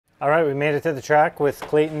All right, we made it to the track with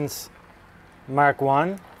Clayton's Mark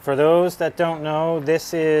 1. For those that don't know,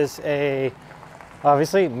 this is a,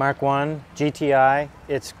 obviously, Mark 1 GTI.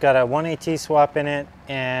 It's got a 1AT swap in it,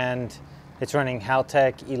 and it's running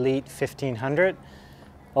Haltech Elite 1500.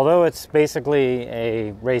 Although it's basically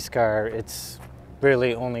a race car, it's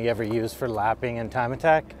really only ever used for lapping and time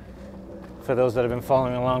attack. For those that have been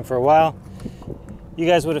following along for a while, you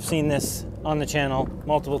guys would have seen this on the channel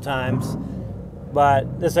multiple times.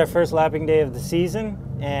 But this is our first lapping day of the season,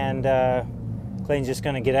 and Clayton's just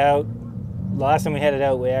gonna get out. The last time we headed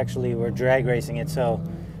out, we actually were drag racing it, so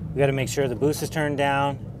we gotta make sure the boost is turned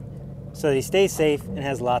down so that he stays safe and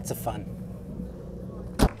has lots of fun.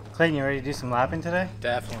 Clayton, you ready to do some lapping today?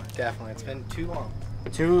 Definitely. It's been too long.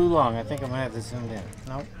 Too long. I think I'm gonna have to zoom in.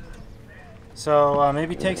 Nope. So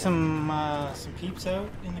maybe take some peeps out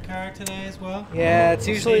in the car today as well. Yeah, it's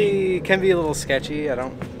usually can be a little sketchy. I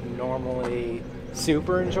don't normally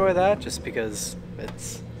super enjoy that just because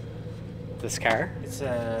it's this car. It's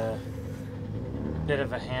a bit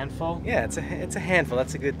of a handful. Yeah, it's a handful.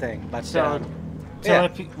 That's a good thing. But so yeah.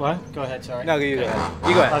 What? Go ahead. Sorry. No, you go ahead.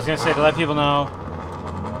 You go ahead. I was gonna say, to let people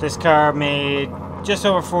know, this car made just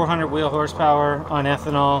over 400 wheel horsepower on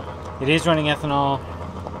ethanol. It is running ethanol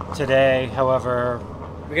today. However,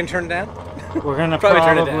 we can turn it down. We're gonna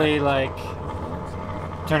probably like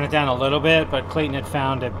turn it down a little bit, but Clayton had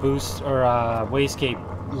found a boost or a wastegate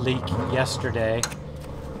leak yesterday,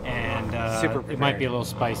 and it might be a little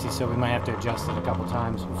spicy, so we might have to adjust it a couple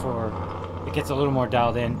times before it gets a little more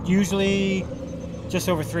dialed in. Usually just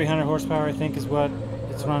over 300 horsepower, I think, is what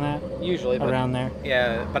it's run at. Usually, around there.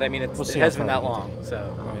 Yeah, but I mean, it hasn't been that long,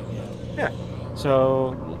 so. Right, yeah.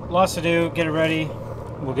 So lots to do. Get it ready.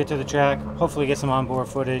 We'll get to the track. Hopefully get some onboard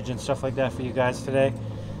footage and stuff like that for you guys today.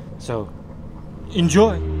 So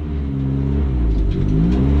enjoy.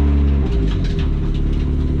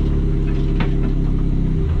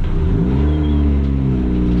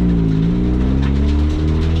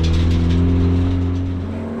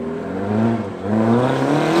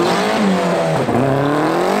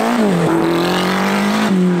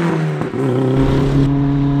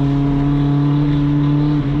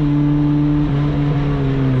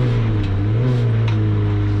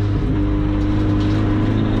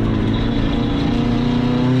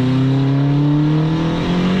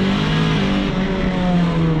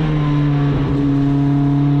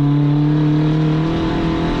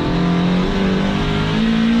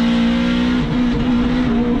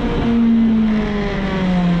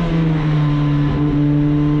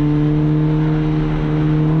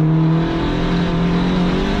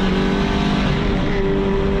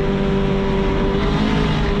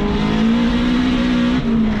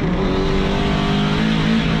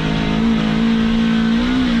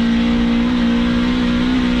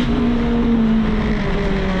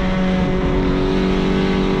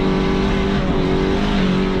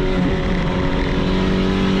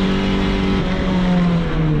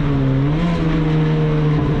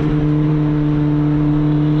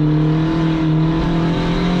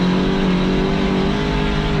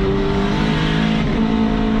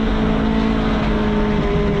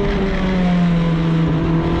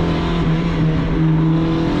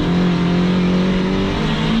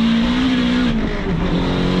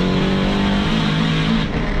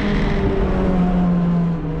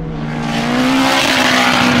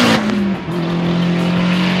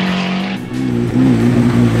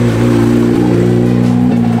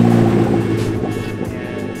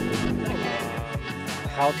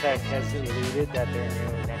 Haltech has alluded that their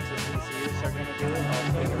new Nexus ECUs are going to do it.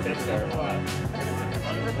 Also, fit their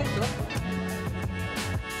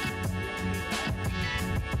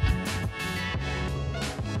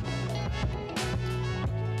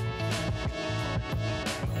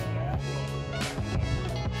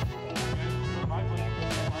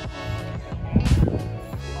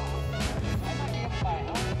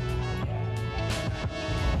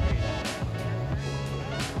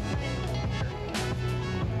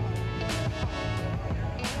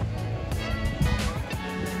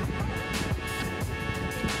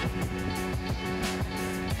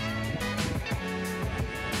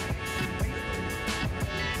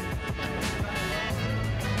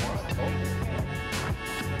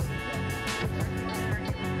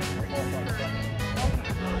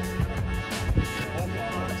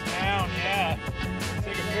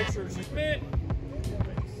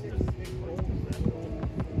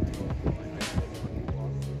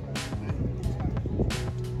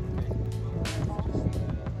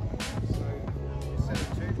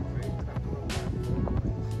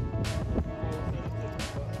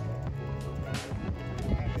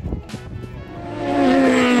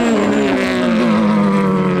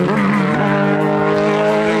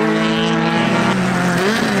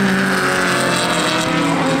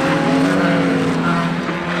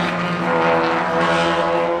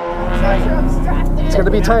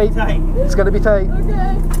be tight. It's gonna be tight.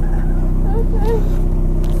 Okay.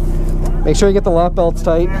 Make sure you get the lap belts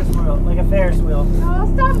tight. Like a Ferris wheel.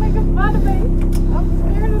 No, stop making fun of me. I'm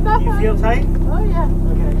scared of that. Do you feel tight? Oh yeah.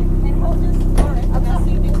 Okay. And hold this for it. I'm not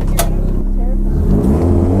seeing you because you're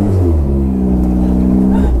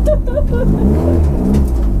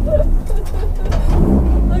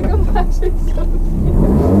like I'm actually so scared.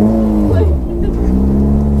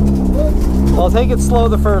 I'll take it slow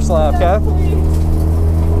the first lap, okay?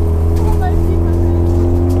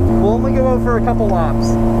 We'll only go out for a couple laps.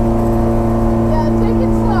 Yeah, take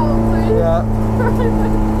it slow, please. Yeah.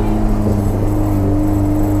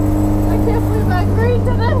 I can't believe I agreed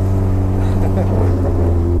to this.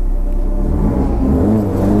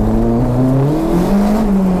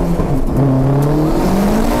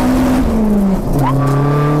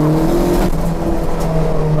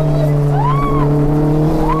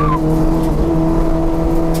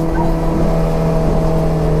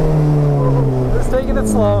 Just taking it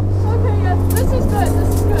slow. Okay, yeah, this is good. This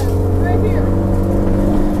is good. Right here.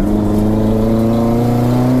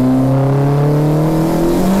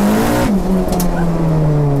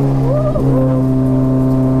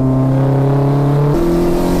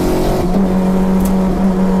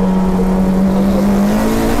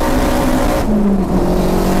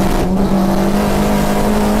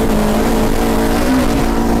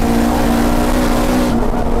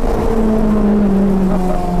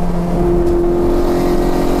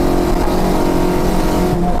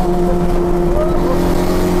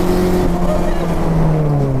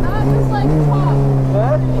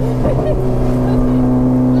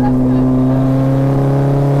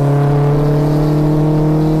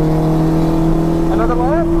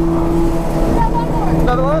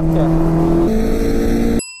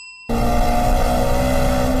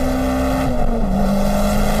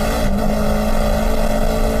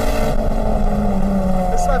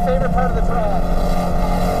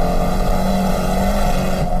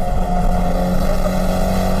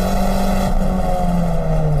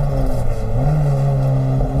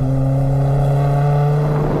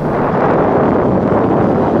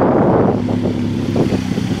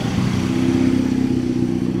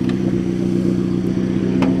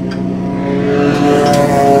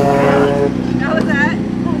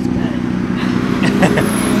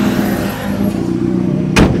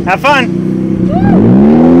 Have fun.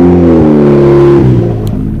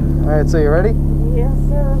 All right, so you ready? Yes,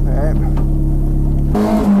 sir. All right.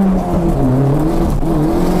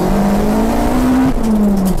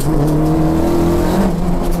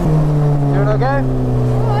 Doing okay?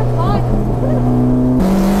 Oh, I'm fine.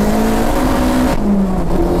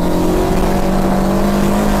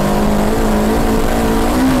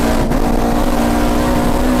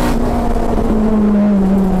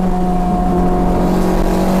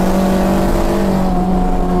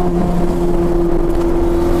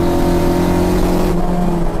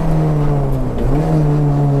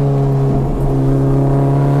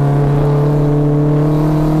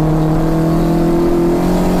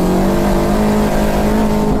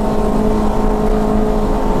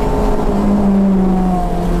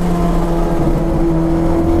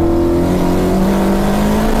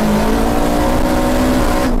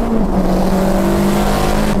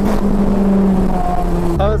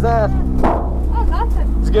 How was that? Oh, nothing.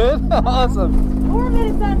 It's good? Awesome. More of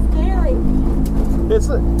it sounds scary. It's,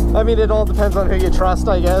 I mean, it all depends on who you trust,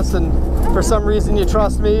 I guess, and for some reason you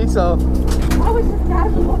trust me, so. I was just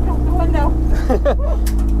gotta look out the window.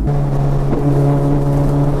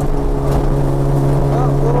 Oh,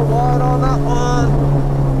 a little wide on that one.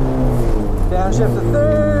 Downshift to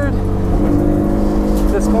third.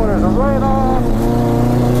 This corner's a right off.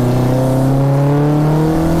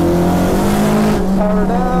 Power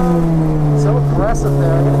down. So aggressive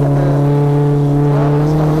there. I'm gonna get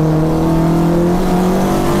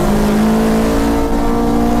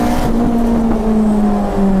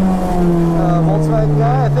the Volkswagen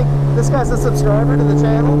guy. I think this guy's a subscriber to the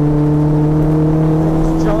channel.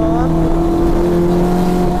 It's John.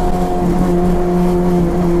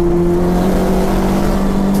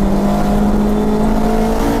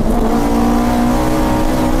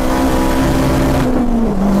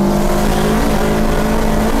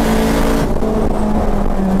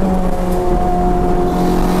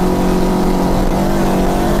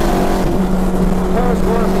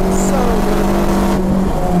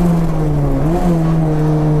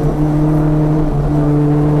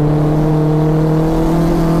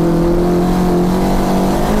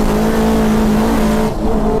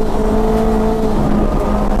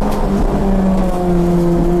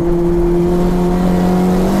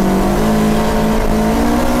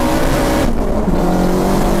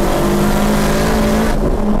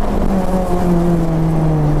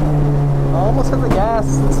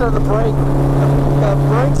 gas instead of the brake. The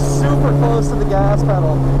brake's super close to the gas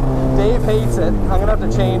pedal. Dave hates it. I'm gonna have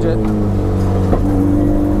to change it.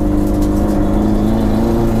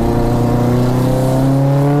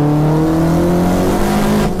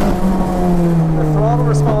 The throttle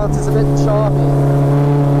response is a bit choppy.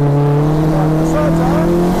 The side's on.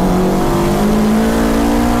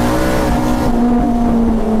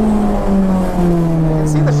 I can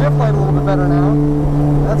see the shift light a little bit better now.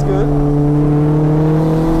 That's good.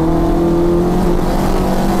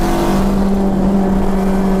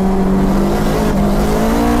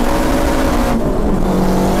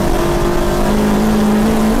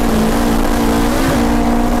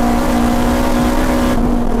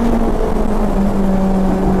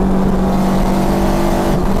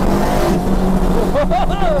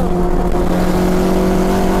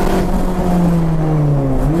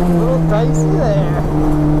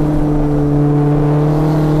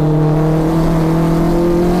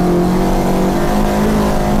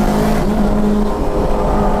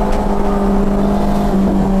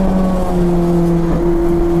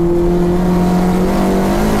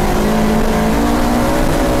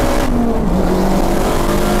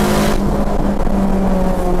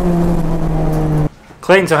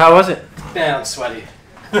 Clayton, so how was it? Man, I'm sweaty.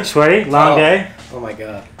 Sweaty? Long day? Oh my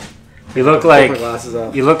god. You look like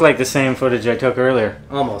the same footage I took earlier.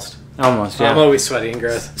 Almost. Almost, yeah. I'm always sweaty and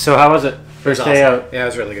gross. So how was it? First day out? Yeah, it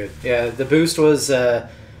was really good. Yeah, the boost was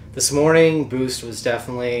this morning. Boost was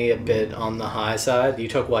definitely a bit on the high side. You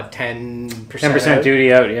took what, 10%? 10%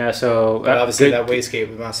 duty out, yeah. So but obviously that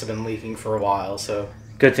wastegate must have been leaking for a while. So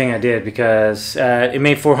good thing I did, because it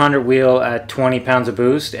made 400 wheel at 20 pounds of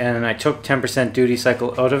boost, and I took 10% duty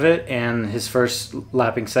cycle out of it, and his first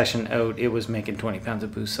lapping session out, it was making 20 pounds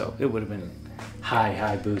of boost, so it would have been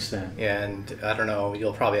high boost then. Yeah, and I don't know,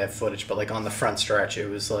 you'll probably have footage, but like on the front stretch, it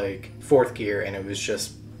was like fourth gear, and it was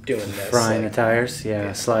just doing this. Frying like, the tires,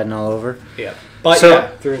 yeah, sliding all over. Yeah, but so, yeah,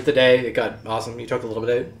 throughout the day, it got awesome. You took a little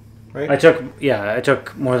bit out, right? I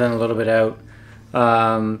took more than a little bit out.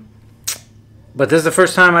 But this is the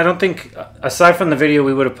first time, I don't think, aside from the video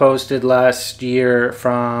we would have posted last year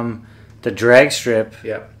from the drag strip,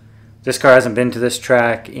 this car hasn't been to this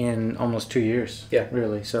track in almost 2 years. Yeah.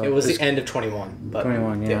 Really. So it was the end of 21. But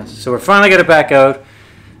 21, yeah. So we're finally going to back out.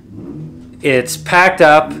 It's packed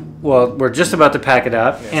up. Well, we're just about to pack it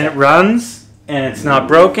up. And it runs, and it's not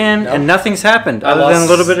broken, and nothing's happened other than a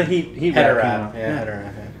little bit of heat header wrap. Yeah, header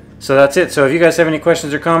wrap. So that's it. So if you guys have any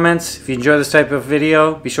questions or comments, if you enjoy this type of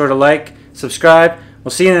video, be sure to like, subscribe.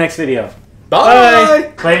 We'll see you in the next video.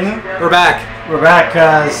 Bye! Clayton, we're back. We're back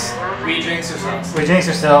because we jinxed ourselves. We jinxed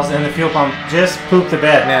ourselves, and the fuel pump just pooped the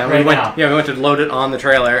bed. Yeah, we went to load it on the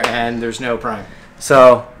trailer, and there's no prime.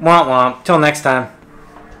 So, womp womp. Till next time.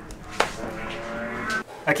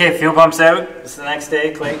 Okay, fuel pump's out. It's the next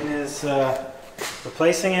day. Clayton is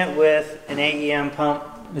replacing it with an AEM pump.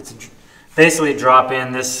 It's basically a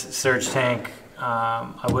drop-in. This surge tank,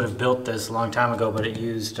 I would have built this a long time ago, but it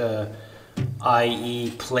used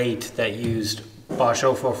IE plate that used Bosch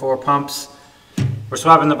 044 pumps. We're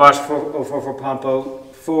swapping the Bosch 044 pump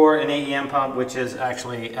out for an AEM pump, which is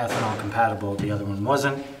actually ethanol compatible. The other one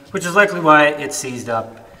wasn't, which is likely why it seized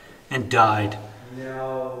up and died.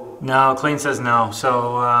 No. No, Clayton says no.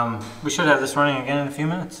 So we should have this running again in a few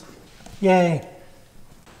minutes. Yay.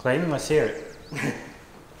 Clayton, let's hear it.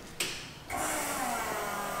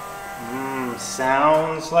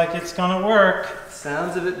 Sounds like it's gonna work.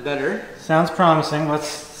 Sounds a bit better. Sounds promising. Let's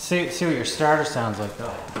see what your starter sounds like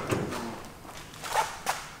though.